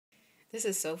This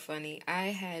is so funny. I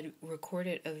had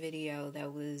recorded a video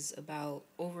that was about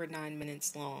over 9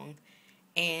 minutes long,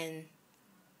 and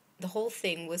the whole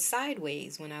thing was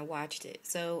sideways when I watched it.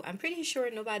 So I'm pretty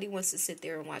sure nobody wants to sit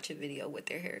there and watch a video with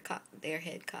their head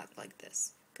cocked like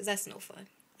this, because that's no fun.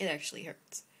 It actually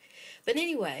hurts. But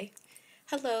anyway,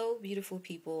 hello, beautiful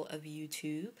people of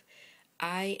YouTube.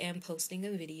 I am posting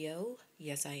a video.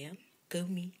 Yes, I am. Go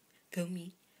me, go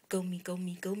me, go me, go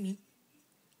me, go me.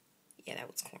 Yeah,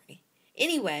 that was corny.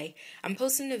 Anyway, I'm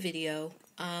posting a video.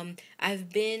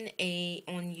 I've been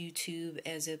on YouTube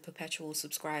as a perpetual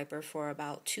subscriber for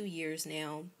about 2 years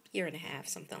now, year and a half,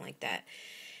 something like that,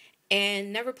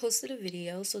 and never posted a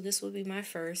video. So this will be my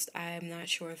first. I am not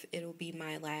sure if it'll be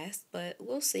my last, but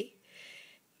we'll see.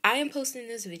 I am posting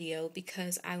this video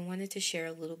because I wanted to share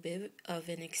a little bit of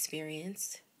an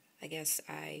experience. I guess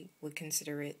I would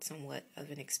consider it somewhat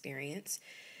of an experience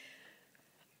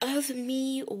of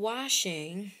me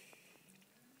washing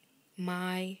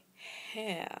my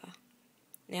hair.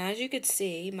 Now, as you can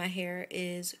see, my hair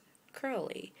is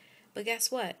curly. But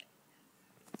guess what?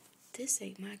 This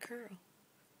ain't my curl.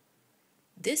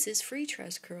 This is free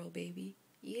trust curl, baby.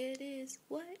 Yeah, it is.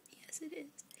 What? Yes, it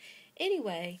is.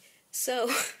 Anyway,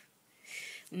 so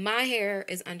my hair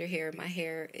is under here. My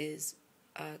hair is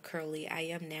curly. I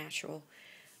am natural,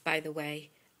 by the way.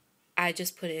 I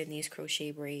just put in these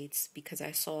crochet braids because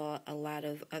I saw a lot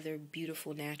of other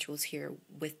beautiful naturals here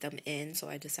with them in, so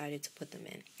I decided to put them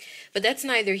in. But that's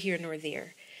neither here nor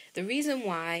there. The reason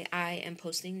why I am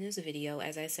posting this video,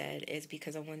 as I said, is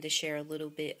because I wanted to share a little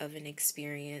bit of an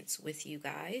experience with you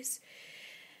guys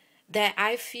that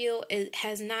I feel it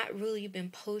has not really been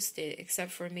posted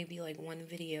except for maybe like one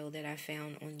video that I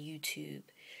found on YouTube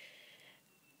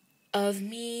of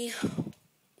me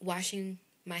washing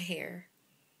my hair,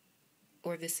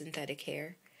 or the synthetic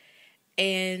hair,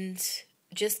 and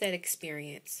just that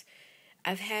experience.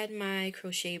 I've had my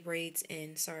crochet braids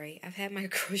in,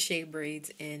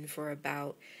 for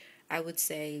about, I would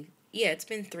say, yeah, it's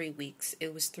been 3 weeks.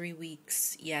 It was 3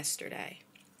 weeks yesterday.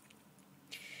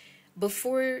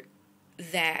 Before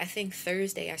that, I think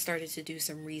Thursday, I started to do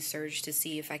some research to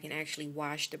see if I can actually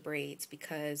wash the braids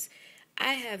because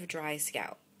I have dry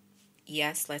scalp.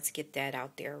 Yes, let's get that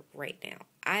out there right now.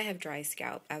 I have dry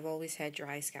scalp. I've always had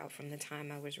dry scalp from the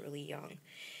time I was really young.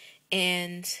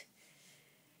 And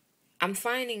I'm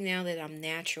finding now that I'm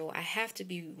natural, I have to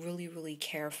be really, really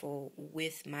careful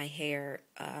with my hair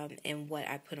and what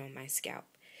I put on my scalp.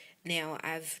 Now,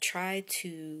 I've tried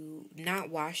to not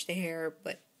wash the hair,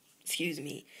 but, excuse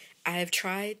me, I have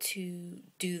tried to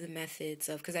do the methods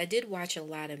of, because I did watch a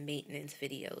lot of maintenance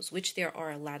videos, which there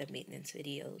are a lot of maintenance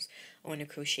videos on the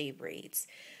crochet braids,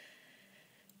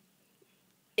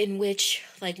 in which,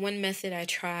 like, one method I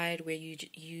tried where you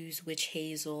use witch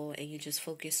hazel and you just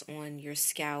focus on your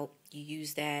scalp. You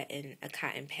use that in a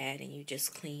cotton pad and you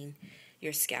just clean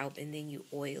your scalp, and then you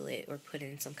oil it or put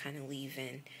in some kind of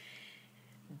leave-in.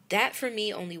 That for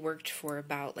me only worked for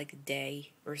about like a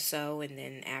day or so, and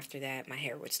then after that my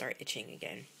hair would start itching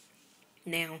again.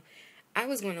 Now, I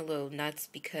was going a little nuts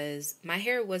because my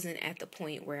hair wasn't at the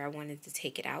point where I wanted to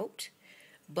take it out,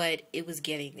 but it was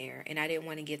getting there, and I didn't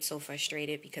want to get so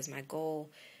frustrated because my goal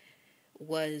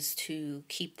was to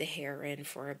keep the hair in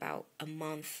for about a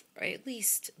month, or at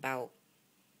least about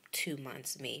 2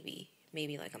 months, maybe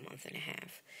like a month and a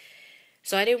half.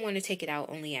 So I didn't want to take it out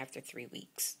only after 3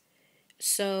 weeks.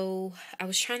 So I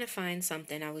was trying to find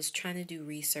something. I was trying to do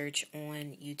research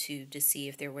on YouTube to see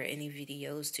if there were any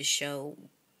videos to show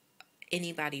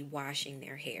anybody washing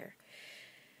their hair.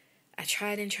 I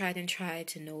tried and tried and tried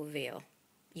to no avail.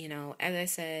 You know, as I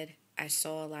said, I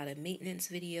saw a lot of maintenance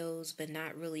videos, but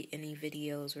not really any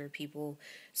videos where people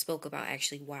spoke about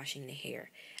actually washing the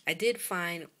hair. I did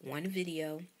find one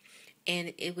video,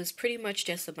 and it was pretty much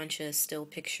just a bunch of still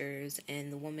pictures,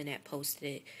 and the woman that posted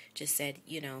it just said,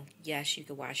 yes, you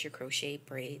could wash your crochet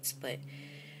braids, but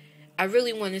I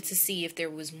really wanted to see if there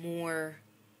was more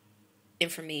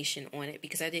information on it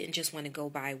because I didn't just want to go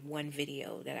by one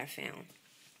video that I found.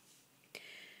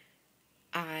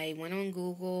 I went on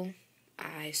Google,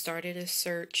 I started a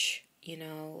search,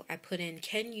 I put in,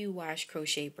 can you wash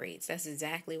crochet braids? That's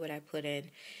exactly what I put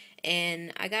in.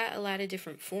 And I got a lot of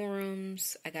different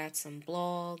forums, I got some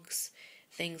blogs,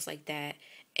 things like that.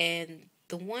 And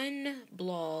the one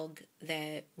blog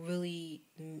that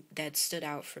stood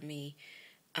out for me,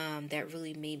 that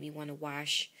really made me want to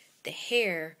wash the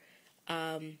hair,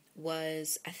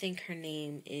 was, I think her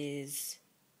name is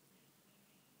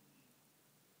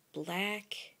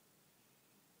Black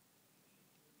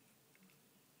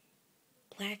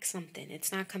black something.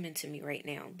 It's not coming to me right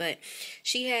now. But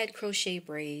she had crochet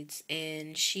braids,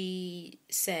 and she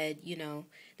said, you know,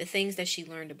 the things that she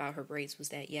learned about her braids was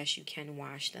that, yes, you can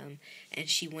wash them. And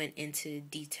she went into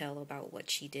detail about what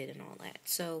she did and all that.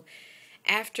 So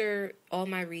after all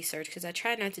my research, because I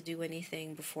try not to do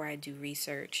anything before I do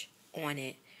research on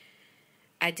it,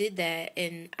 I did that,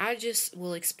 and I just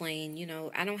will explain, you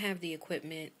know, I don't have the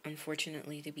equipment,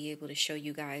 unfortunately, to be able to show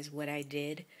you guys what I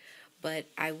did, but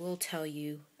I will tell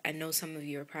you, I know some of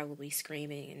you are probably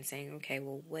screaming and saying, okay,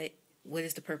 well, what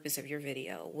is the purpose of your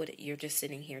video? What, you're just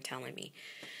sitting here telling me.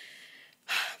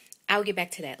 I'll get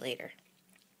back to that later.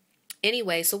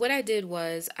 Anyway, so what I did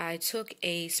was I took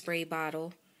a spray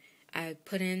bottle, I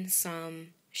put in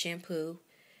some shampoo,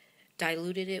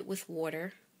 diluted it with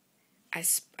water.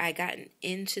 I got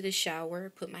into the shower,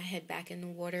 put my head back in the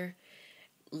water,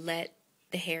 let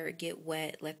the hair get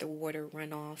wet, let the water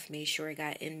run off, made sure I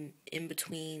got in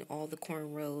between all the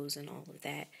cornrows and all of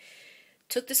that.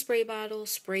 Took the spray bottle,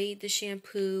 sprayed the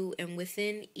shampoo, and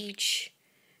within each,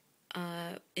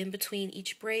 in between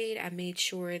each braid, I made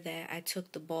sure that I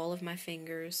took the ball of my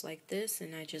fingers like this,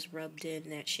 and I just rubbed in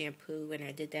that shampoo, and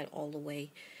I did that all the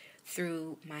way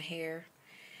through my hair.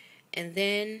 And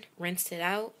then rinsed it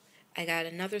out. I got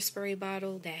another spray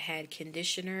bottle that had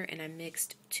conditioner, and I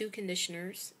mixed 2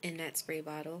 conditioners in that spray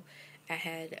bottle. I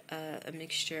had a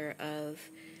mixture of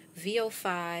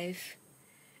VO5.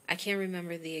 I can't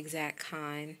remember the exact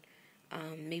kind.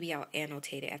 Maybe I'll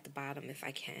annotate it at the bottom if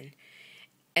I can.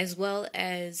 As well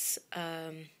as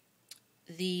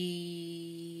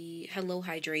the Hello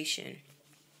Hydration.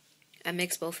 I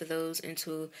mixed both of those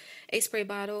into a spray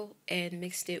bottle and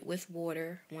mixed it with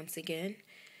water once again.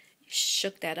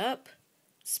 Shook that up,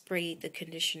 sprayed the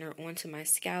conditioner onto my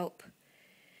scalp,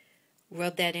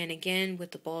 rubbed that in again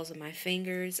with the balls of my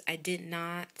fingers. I did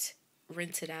not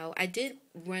rinse it out. I did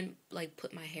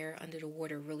put my hair under the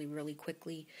water really, really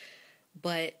quickly,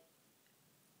 but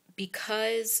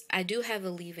because I do have a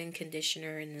leave-in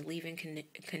conditioner, and the leave-in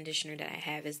conditioner that I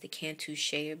have is the Cantu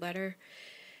Shea Butter,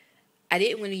 I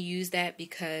didn't want to use that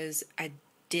because I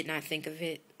did not think of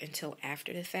it until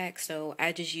after the fact, so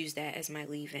I just used that as my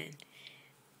leave-in.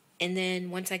 And then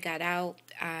once I got out,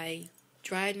 I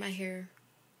dried my hair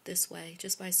this way,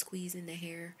 just by squeezing the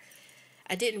hair.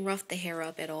 I didn't rough the hair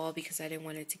up at all because I didn't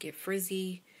want it to get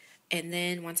frizzy. And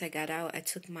then once I got out, I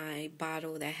took my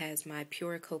bottle that has my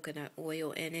pure coconut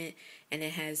oil in it, and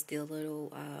it has the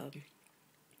little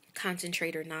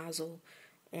concentrator nozzle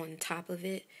on top of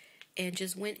it, and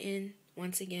just went in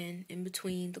once again in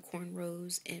between the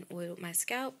cornrows and oiled my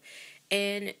scalp.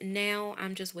 And now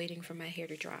I'm just waiting for my hair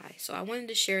to dry. So I wanted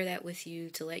to share that with you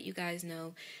to let you guys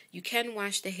know you can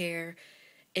wash the hair.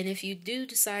 And if you do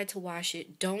decide to wash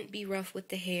it, don't be rough with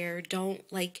the hair. Don't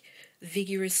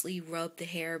vigorously rub the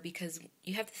hair, because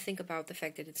you have to think about the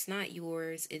fact that it's not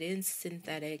yours. It is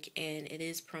synthetic, and it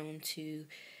is prone to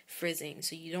frizzing.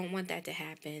 So you don't want that to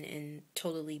happen and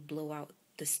totally blow out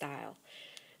the style.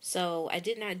 So I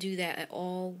did not do that at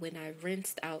all. When I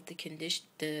rinsed out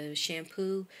the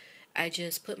shampoo, I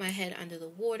just put my head under the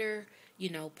water,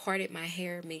 parted my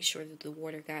hair, made sure that the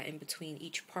water got in between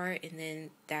each part, and then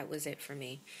that was it for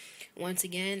me. Once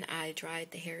again, I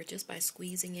dried the hair just by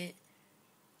squeezing it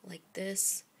like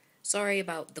this. Sorry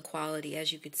about the quality.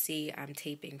 As you could see, I'm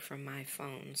taping from my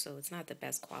phone, so it's not the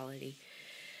best quality.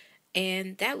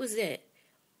 And that was it.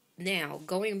 Now,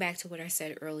 going back to what I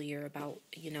said earlier about,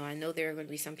 I know there are going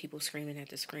to be some people screaming at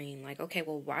the screen, like, okay,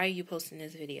 well, why are you posting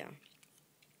this video?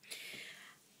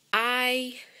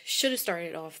 I should have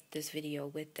started off this video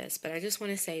with this, but I just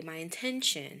want to say my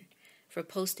intention for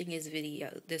posting this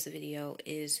video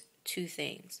is 2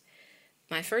 things.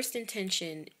 My first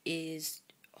intention is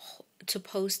to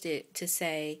post it to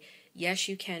say, yes,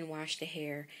 you can wash the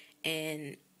hair,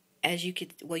 and as you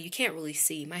could, well, you can't really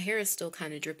see. My hair is still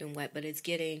kind of dripping wet, but it's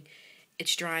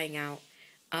drying out.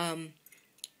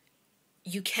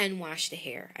 You can wash the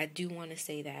hair. I do want to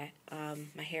say that.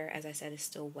 My hair, as I said, is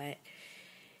still wet,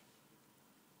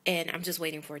 and I'm just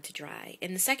waiting for it to dry.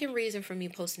 And the second reason for me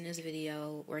posting this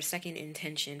video, or second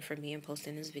intention for me in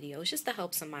posting this video, is just to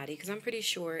help somebody, because I'm pretty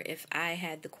sure if I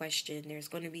had the question, there's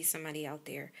going to be somebody out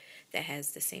there that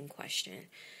has the same question.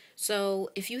 So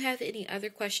if you have any other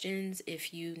questions,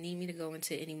 if you need me to go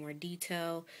into any more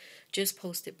detail, just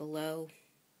post it below,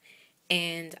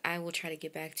 and I will try to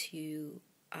get back to you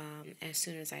as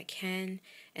soon as I can.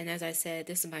 And as I said,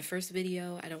 this is my first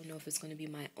video. I don't know if it's going to be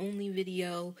my only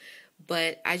video,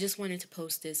 but I just wanted to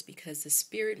post this because the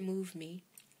spirit moved me.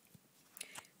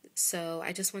 So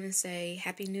I just want to say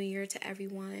Happy New Year to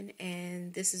everyone,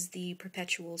 and this is the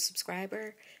Perpetual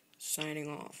Subscriber signing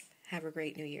off. Have a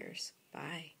great New Year's.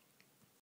 Bye.